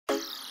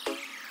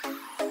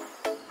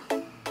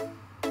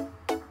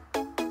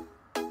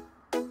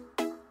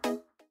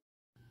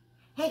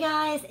Hey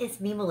guys, it's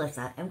me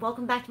Melissa, and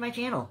welcome back to my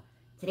channel.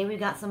 Today we've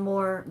got some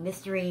more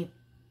mystery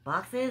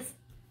boxes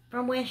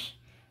from Wish.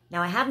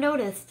 Now I have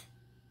noticed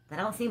that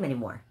I don't see them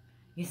anymore.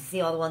 Used to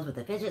see all the ones with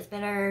the fidget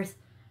spinners.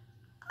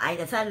 I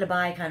decided to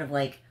buy kind of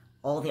like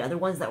all the other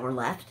ones that were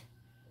left,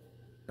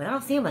 but I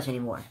don't see them much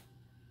anymore.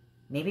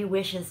 Maybe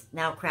Wish has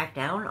now cracked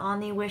down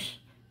on the Wish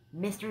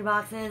mystery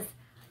boxes.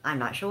 I'm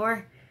not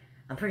sure.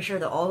 I'm pretty sure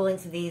that all the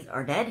links to these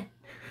are dead.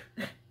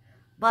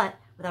 But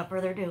without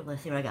further ado,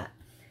 let's see what I got.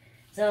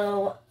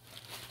 So,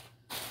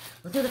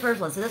 let's do the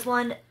first one. So this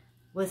one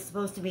was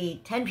supposed to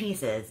be 10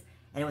 pieces,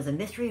 and it was a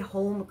mystery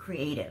home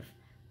creative.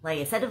 Like,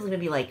 it said it was going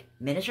to be like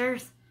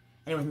miniatures,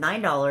 and it was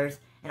 $9,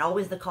 and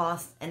always the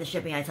cost and the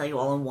shipping I tell you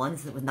all in one,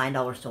 so it was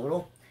 $9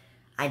 total.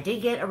 I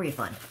did get a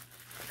refund,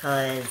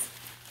 because,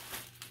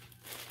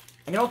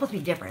 and they're all supposed to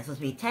be different. It's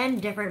supposed to be 10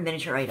 different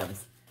miniature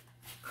items.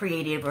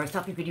 Creative, or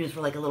stuff you could use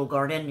for like a little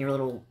garden, your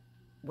little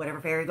whatever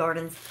fairy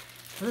gardens.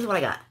 So this is what I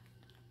got.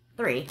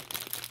 3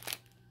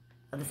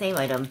 of the same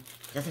item,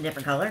 just in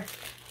different color.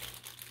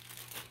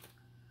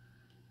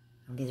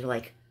 And these are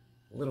like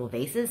little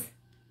vases,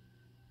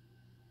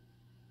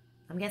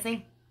 I'm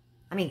guessing.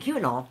 I mean, cute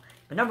and all,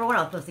 but number 1 I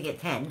was supposed to get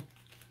 10.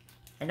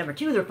 And number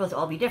 2, they're supposed to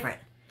all be different.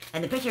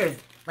 And the pictures,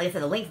 like I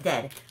said, the link's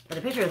dead, but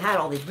the pictures had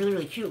all these really,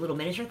 really cute little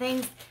miniature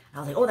things. I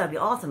was like, oh, that'd be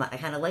awesome. I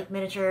kind of like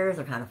miniatures,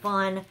 they're kind of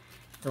fun.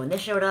 So when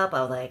this showed up, I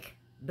was like,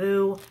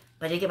 boo.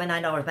 But I did get my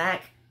 $9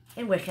 back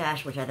in Wish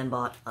Cash, which I then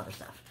bought other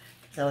stuff.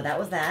 So that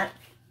was that.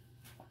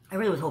 I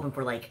really was hoping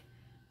for, like,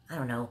 I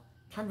don't know,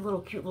 tons of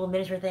little cute little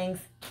miniature things.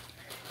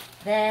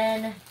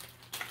 Then,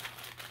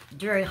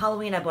 during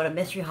Halloween, I bought a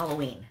Mystery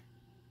Halloween.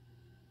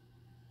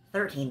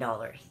 $13.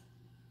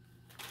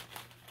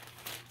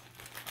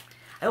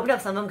 I opened up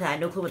some of them because I had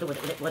no clue what they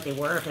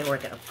were, if they were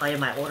like an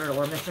item I ordered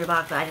or a mystery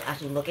box, but I didn't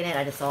actually look in it.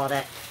 I just saw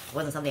that it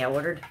wasn't something I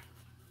ordered.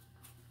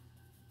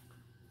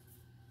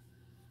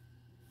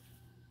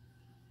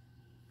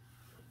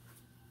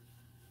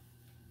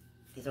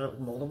 These are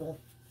moldable.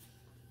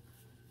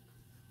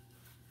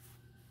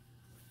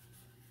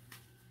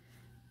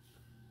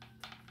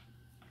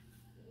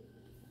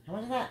 How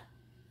much is that?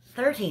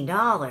 $13.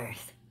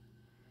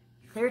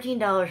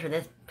 $13 for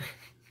this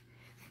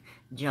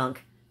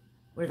junk.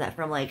 What is that,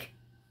 from like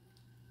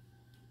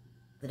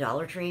the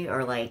Dollar Tree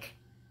or like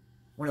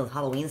one of those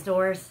Halloween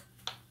stores?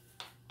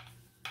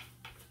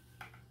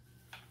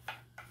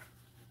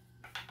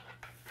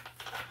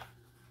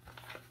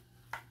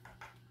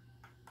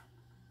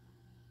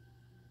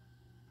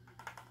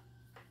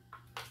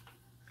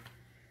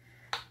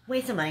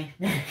 Waste of money.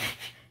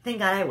 Thank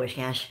God I Wish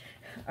Cash,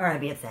 or I'd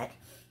be upset.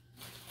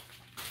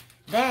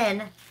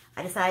 Then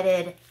I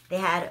decided they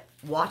had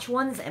watch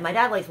ones, and my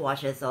dad likes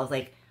watches, so I was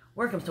like,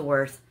 worst comes to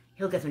worst,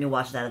 he'll get some new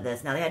watches out of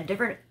this. Now they had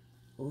different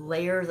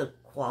layers of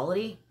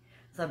quality,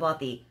 so I bought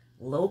the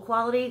low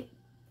quality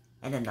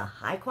and then the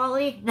high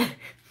quality.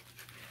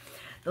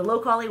 The low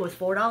quality was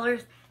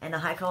 $4 and the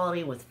high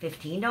quality was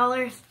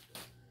 $15.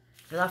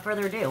 Without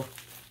further ado,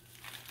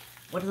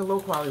 what does a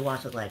low quality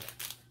watch look like?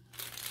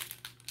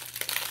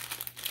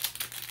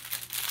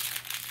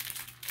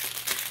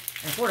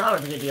 And $4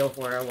 is a good deal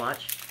for a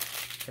watch.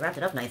 They wrapped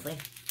it up nicely.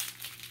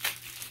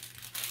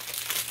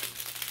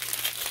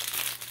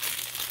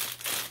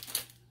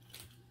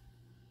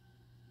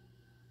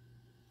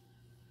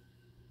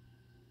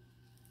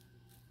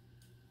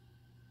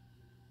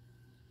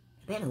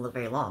 The band doesn't look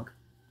very long.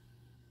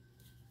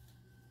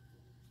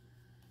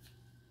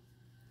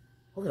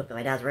 Hold it up to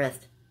my dad's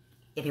wrist,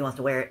 if he wants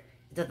to wear it.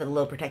 It's got the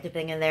little protective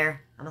thing in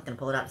there. I'm just going to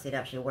pull it out and see if it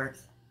actually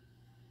works.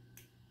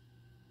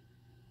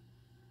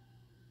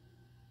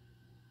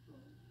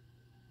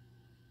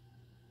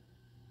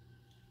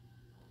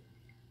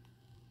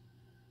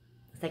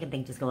 Second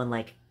thing just going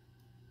like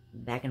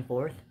back and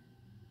forth.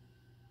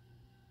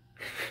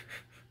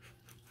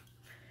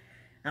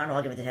 I don't know,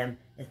 I'll give it to him.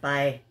 It's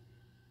by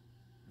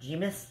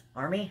Jemus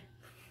Army.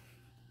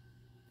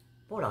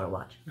 $4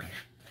 watch.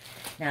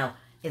 Now,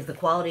 is the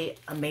quality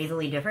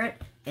amazingly different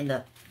in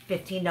the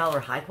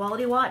 $15 high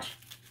quality watch?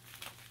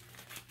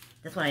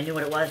 This one I knew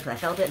what it was because I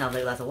felt it and I was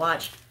like, that's a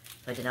watch.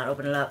 So I did not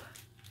open it up.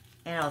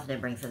 And I also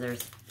didn't bring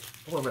scissors.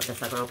 We'll rip this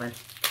sucker open.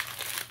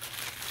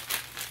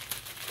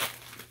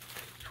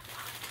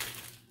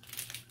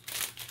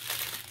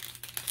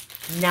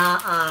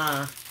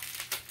 Nah,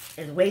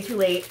 it's way too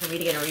late for me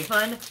to get a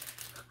refund.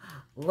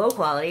 Low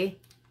quality,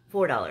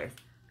 $4.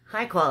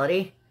 High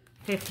quality,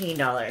 $15.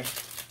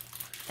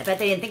 I bet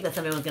they didn't think that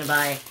somebody was going to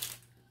buy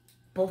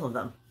both of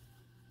them.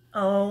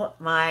 Oh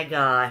my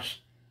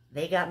gosh.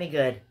 They got me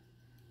good.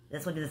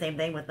 This one do the same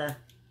thing with the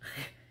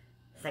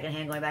second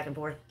hand going back and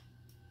forth.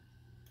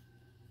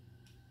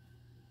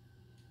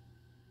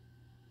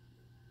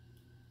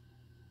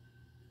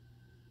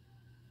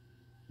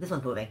 This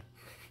one's moving.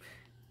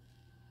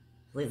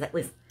 At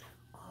least,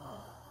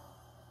 oh,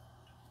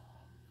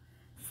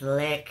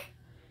 slick,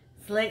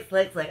 slick,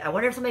 slick, slick. I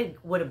wonder if somebody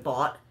would have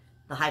bought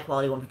the high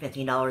quality one for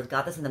 $15,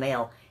 got this in the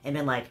mail, and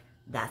been like,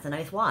 that's a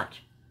nice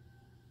watch.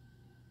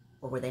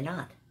 Or were they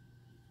not?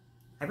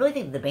 I really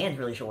think the band's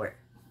really short.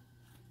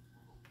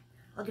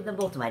 I'll give them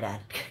both to my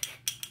dad.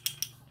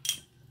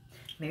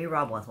 Maybe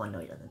Rob wants one. No,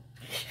 he doesn't.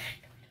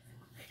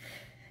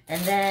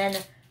 And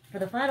then, for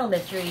the final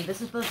mystery,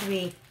 this is supposed to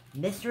be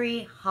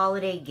Mystery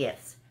Holiday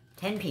Gifts.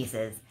 10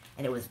 pieces,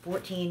 and it was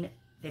 $14.55.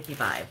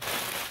 I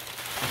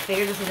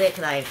figured this was it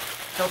because I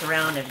felt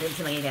around and it didn't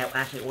seem like anything I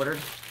actually ordered.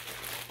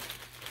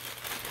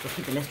 Let's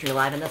keep the mystery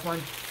alive in this one.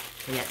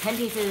 So we got 10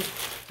 pieces,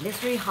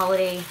 Mystery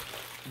Holiday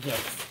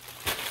Gifts.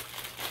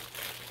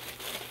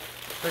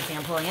 First thing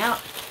I'm pulling out.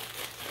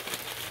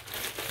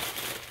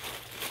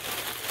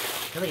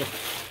 Really good.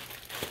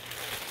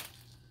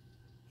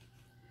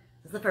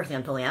 This is the first thing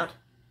I'm pulling out.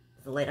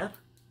 Does it light up?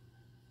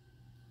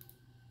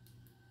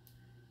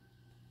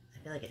 I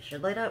feel like it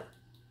should light up.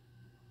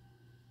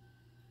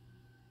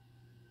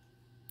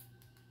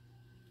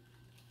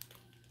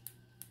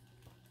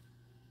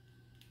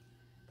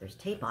 There's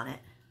tape on it.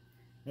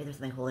 Maybe there's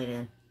something holding it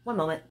in. One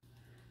moment.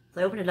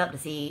 So I opened it up to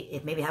see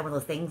if maybe it had one of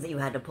those things that you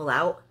had to pull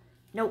out.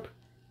 Nope.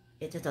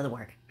 It just doesn't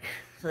work.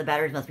 So the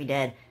batteries must be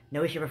dead.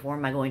 No way, shape, or form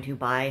am I going to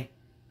buy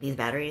these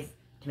batteries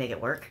to make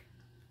it work.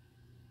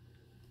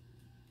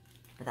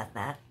 But that's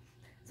that.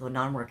 So a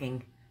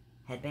non-working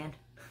headband.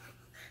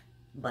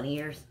 Bunny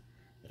ears.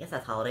 I guess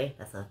that's holiday.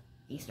 That's a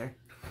Easter.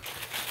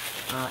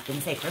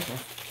 Didn't say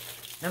Christmas.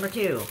 Number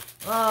 2.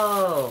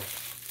 Whoa!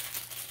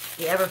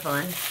 The Ever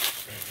Fun.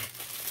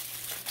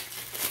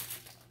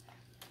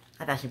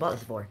 I've actually bought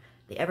this before.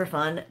 The Ever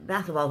Fun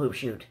basketball hoop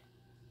shoot.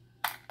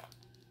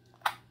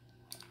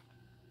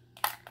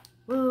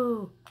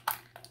 Woo!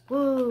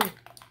 Woo!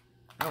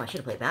 Oh, I should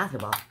have played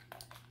basketball.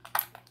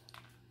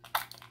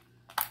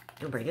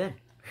 Doing pretty good.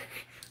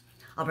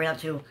 I'll bring it up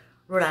to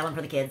Rhode Island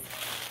for the kids.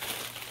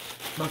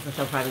 Most of the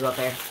stuff will probably go up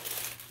there.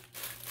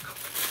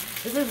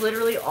 This is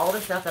literally all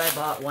the stuff that I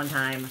bought one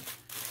time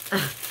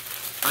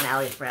on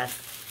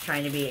AliExpress,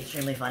 trying to be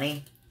extremely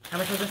funny. How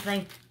much was this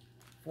thing?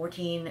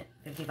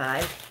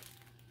 $14.55.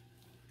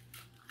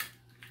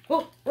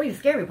 Whoa, oh, you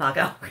scared me,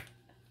 Paco.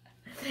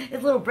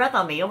 It's a little breath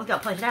on me. You almost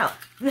got punched out.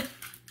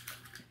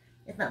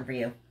 It's nothing for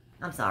you.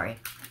 I'm sorry.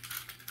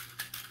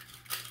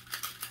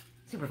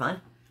 Super fun.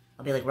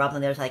 I'll be like Rob's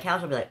on the other side of the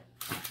couch. I'll be like,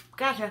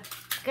 gotcha,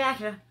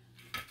 gotcha.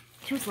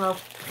 Too slow.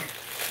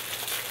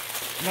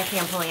 Next thing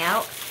I'm pulling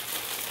out.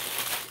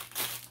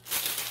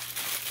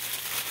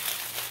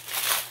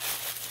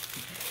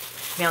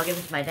 Maybe I'll give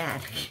this to my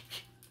dad.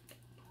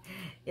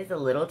 It's a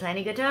little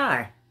tiny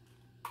guitar.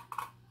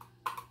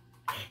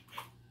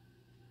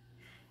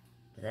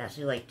 Does it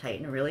actually like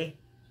tighten really?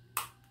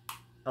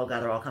 Oh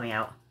god, they're all coming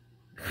out.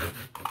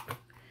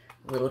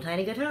 Little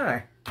tiny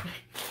guitar.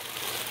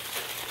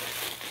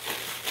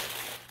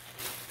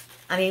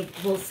 I mean,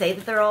 we'll say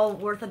that they're all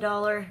worth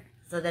 $1,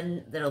 so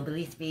then there'll at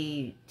least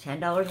be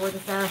 $10 worth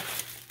of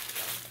stuff.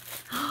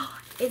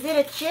 Is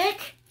it a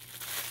chick?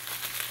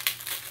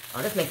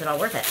 Oh, this makes it all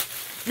worth it.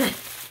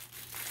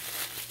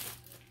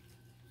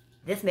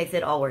 This makes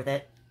it all worth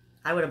it.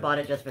 I would have bought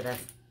it just for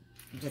this.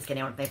 Just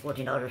kidding, I wouldn't pay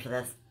 $14 for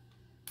this.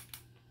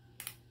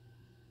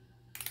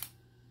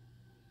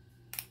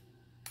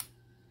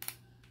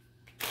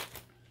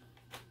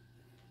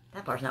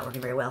 That part's not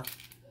working very well.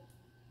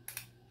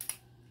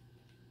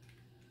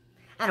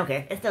 I don't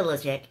care. It's still a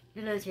little chick. A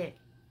little chick.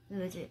 A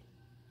little chick.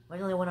 Why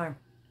is only one arm?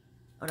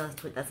 Oh no,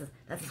 that's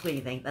the squeaky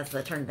thing. That's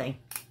the turn thing.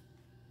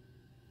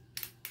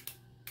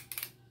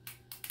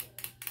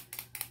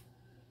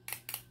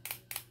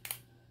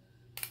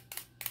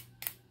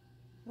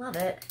 Love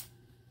it.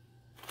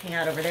 Hang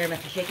out over there,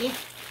 Mr. Shaky.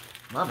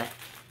 Love it.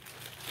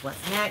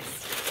 What's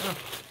next? Oh,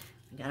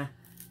 we got a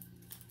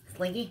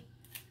slinky,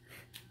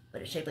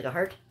 but it's shaped like a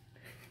heart.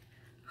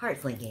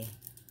 Heart slinky.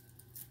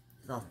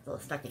 It's all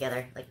stuck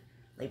together, like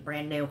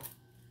brand new.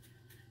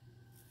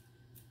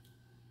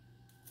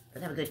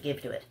 Doesn't have a good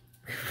give to it.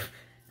 I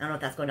don't know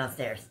if that's going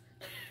downstairs.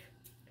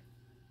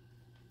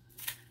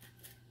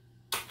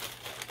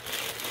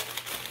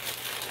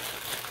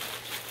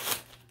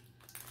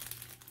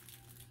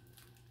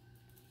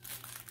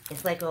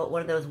 It's like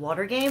one of those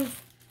water games.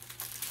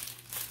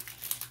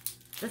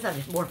 This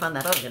sounds more fun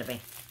than I thought it was going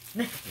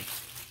to be.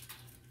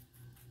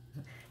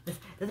 This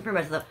is pretty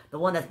much the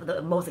one that's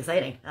the most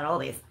exciting out of all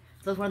these.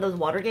 So it's one of those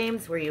water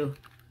games where you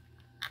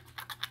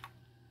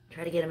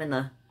try to get them in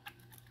the...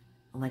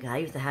 Oh my god, I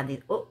used to have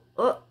these... Oh.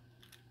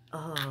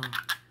 I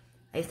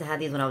used to have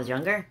these when I was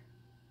younger.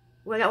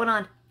 Oh, I got one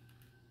on.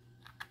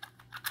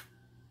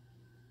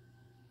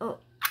 Oh.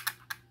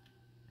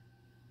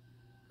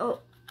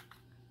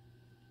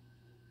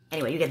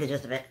 Anyway, you get the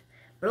gist of it.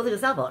 But it looks like a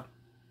cell phone.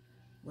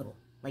 Little,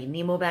 like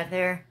Nemo back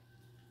there.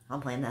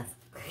 I'm playing this.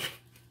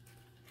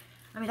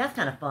 I mean, that's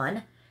kind of fun.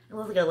 It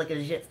looks like a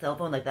legit cell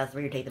phone, like that's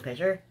where you take the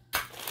picture.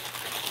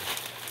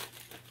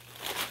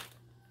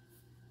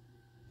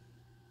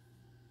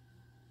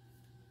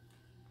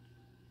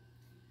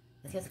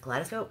 Is this a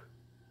kaleidoscope?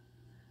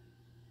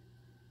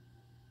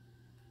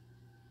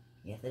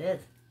 Yes, it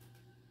is.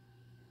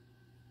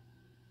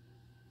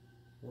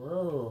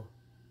 Whoa.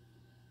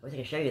 I wish I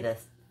could show you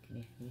this. Can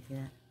you see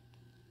that?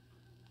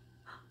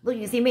 Look,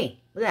 you can see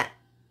me. Look at that.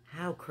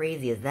 How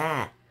crazy is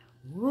that?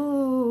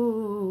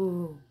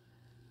 Woo!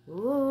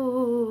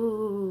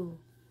 Ooh.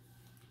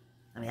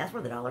 I mean, that's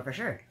worth $1 for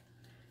sure.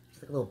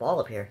 Just like a little ball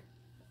up here.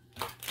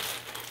 I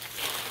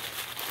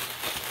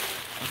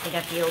think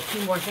I feel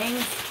 2 more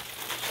things.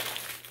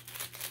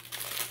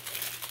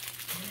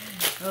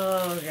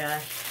 Oh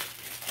gosh.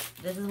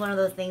 This is one of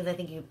those things I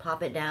think you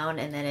pop it down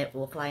and then it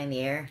will fly in the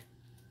air.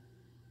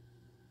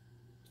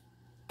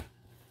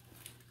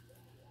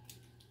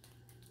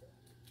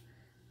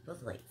 It's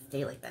supposed to like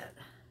stay like that.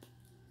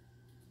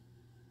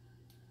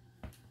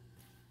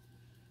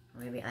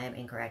 Or maybe I am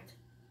incorrect.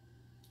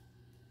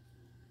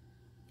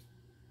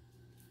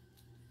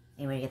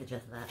 Anyway, you get the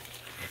gist of that.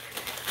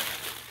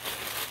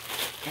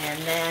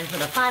 And then for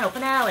the final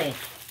finale.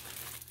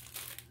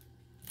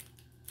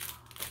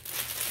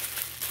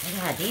 I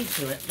had these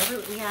two.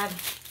 Remember we had,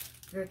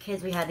 when we were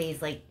kids, we had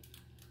these like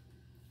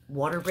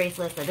water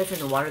bracelets. Now this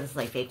isn't water, this is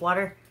like fake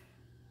water.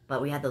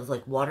 But we had those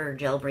like water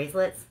gel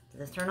bracelets. Does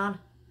this turn on?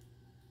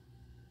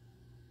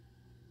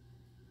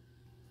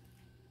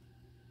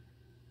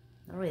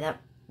 Not really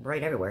that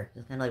bright everywhere.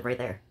 Just kind of like right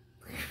there.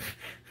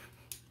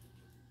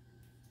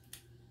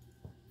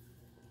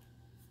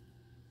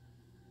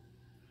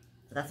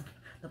 So that's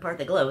the part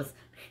that glows.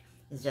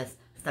 Is just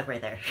stuck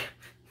right there.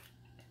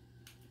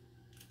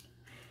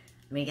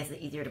 I mean, I guess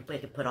it's easier to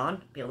put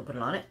on, be able to put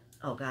it on it.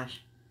 Oh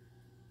gosh.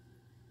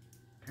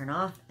 Turn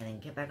off and then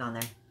get back on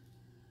there.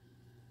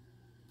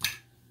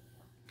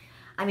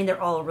 I mean, they're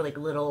all really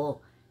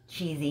little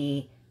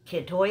cheesy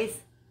kid toys.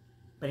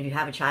 But if you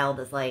have a child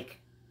that's like,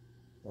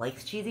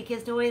 likes cheesy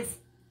kids toys,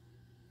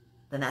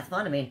 then that's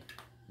fun. I mean,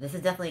 this is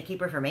definitely a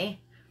keeper for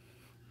me.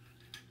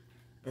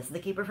 This is the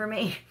keeper for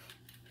me.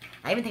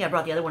 I even think I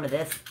brought the other one to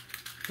this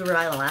to Rhode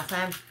Island last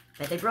time.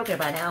 Bet they broke it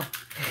by now.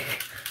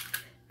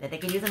 Bet they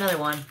could use another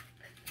one.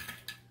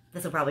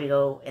 This will probably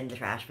go in the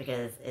trash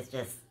because it's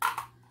just...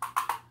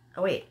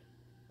 Oh wait,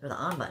 there's the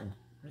on button.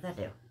 What does that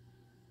do?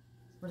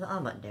 What does the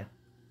on button do?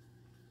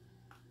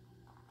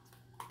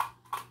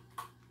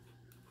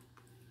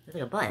 There's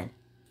like a button.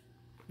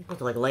 You're supposed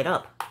to like light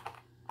up.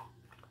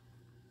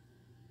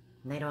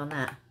 Night on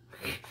that.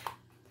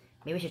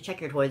 Maybe you should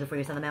check your toys before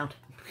you send them out.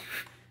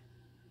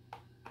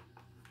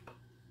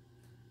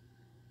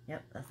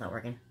 Yep, that's not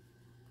working.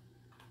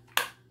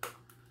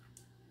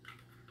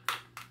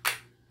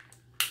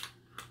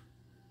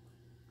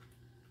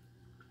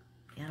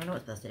 I don't know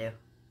what it's supposed to do.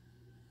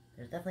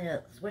 There's definitely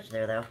a switch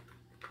there, though.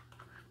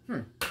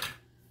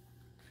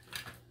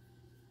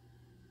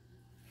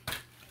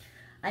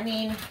 I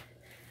mean,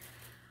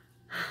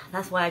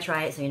 that's why I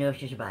try it, so you know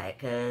if you should buy it,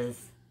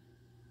 because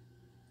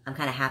I'm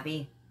kind of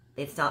happy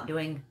they've stopped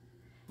doing...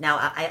 Now,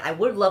 I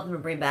would love them to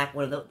bring back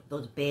one of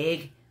those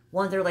big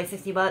ones that are like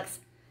 $60,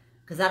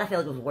 because that I feel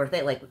like was worth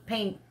it. Like,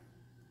 paying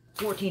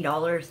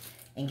 $14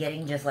 and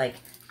getting just like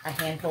a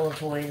handful of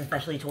toys,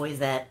 especially toys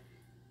that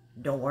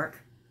don't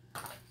work.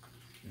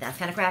 That's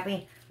kind of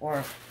crappy.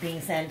 Or being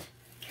sent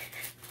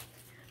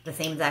the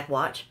same exact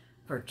watch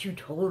for 2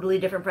 totally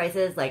different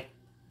prices. Like,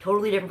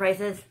 totally different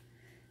prices.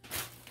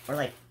 Or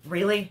like,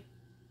 really?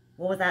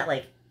 What was that?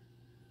 Like,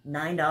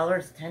 $9,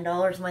 $10,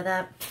 something like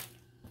that?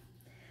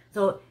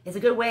 So, it's a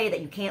good way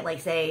that you can't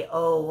like say,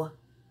 oh,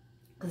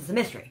 because it's a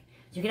mystery.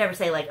 So you can never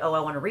say like, oh,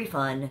 I want a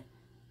refund.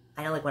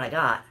 I don't like what I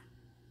got.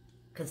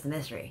 Because it's a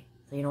mystery.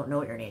 So you don't know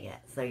what you're going to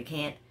get. So you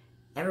can't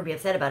ever be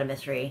upset about a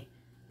mystery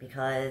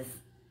because...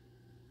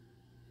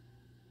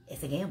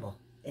 it's a gamble.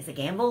 It's a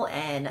gamble,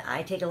 and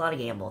I take a lot of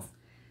gambles.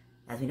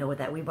 As we know with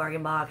that wee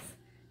bargain box,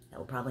 that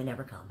will probably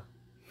never come.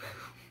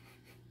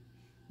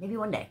 Maybe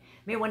one day.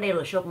 Maybe one day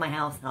it'll show up in my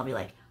house, and I'll be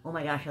like, oh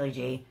my gosh, Ellie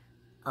G,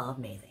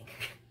 amazing.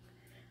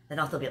 Then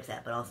I'll still be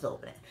upset, but I'll still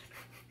open it.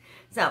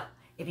 So,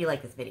 if you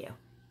like this video,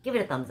 give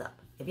it a thumbs up.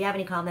 If you have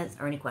any comments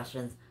or any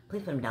questions,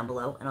 please put them down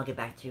below, and I'll get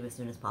back to you as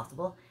soon as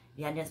possible. If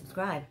you hadn't yet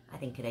subscribed, I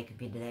think today could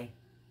be today.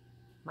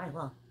 Might as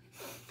well.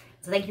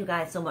 So thank you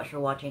guys so much for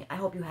watching. I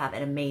hope you have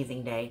an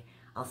amazing day.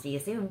 I'll see you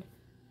soon.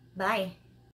 Bye.